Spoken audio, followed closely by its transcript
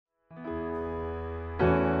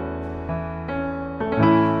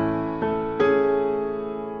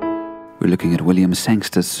We're looking at William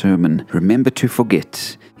Sangster's sermon, Remember to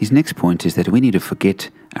Forget. His next point is that we need to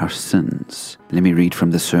forget our sins. Let me read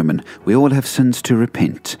from the sermon. We all have sins to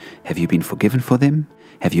repent. Have you been forgiven for them?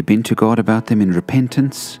 Have you been to God about them in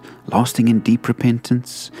repentance, lasting in deep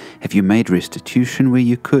repentance? Have you made restitution where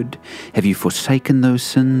you could? Have you forsaken those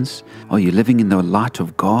sins? Are you living in the light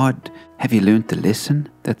of God? Have you learnt the lesson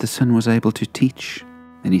that the sin was able to teach?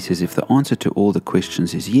 And he says, if the answer to all the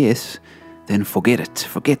questions is yes, then forget it.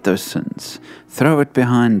 Forget those sins. Throw it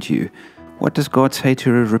behind you. What does God say to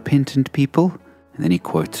a repentant people? And then he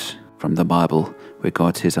quotes from the Bible where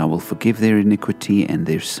God says, I will forgive their iniquity and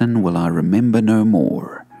their sin will I remember no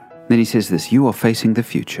more. Then he says this, you are facing the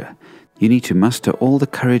future. You need to muster all the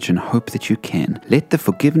courage and hope that you can. Let the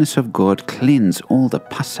forgiveness of God cleanse all the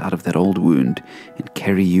pus out of that old wound and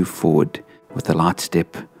carry you forward with the light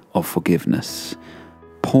step of forgiveness.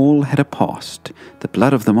 Paul had a past. The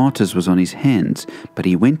blood of the martyrs was on his hands, but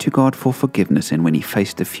he went to God for forgiveness, and when he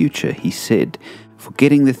faced the future, he said,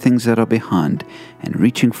 forgetting the things that are behind and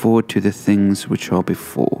reaching forward to the things which are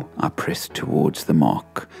before, I press towards the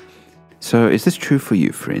mark. So is this true for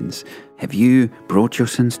you, friends? Have you brought your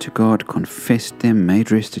sins to God, confessed them,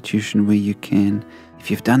 made restitution where you can?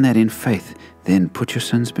 If you've done that in faith, then put your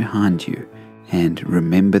sins behind you and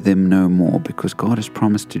remember them no more, because God has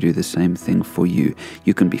promised to do the same thing for you.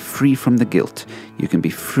 You can be free from the guilt. You can be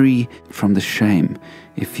free from the shame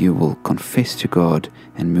if you will confess to God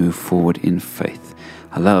and move forward in faith.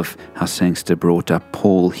 I love how Sangster brought up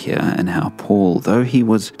Paul here, and how Paul, though he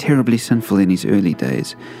was terribly sinful in his early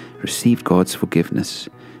days, received God's forgiveness,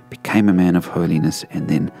 became a man of holiness, and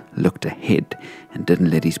then looked ahead and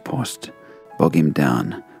didn't let his past bog him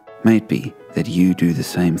down. May it be that you do the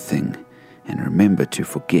same thing and remember to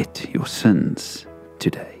forget your sins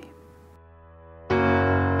today.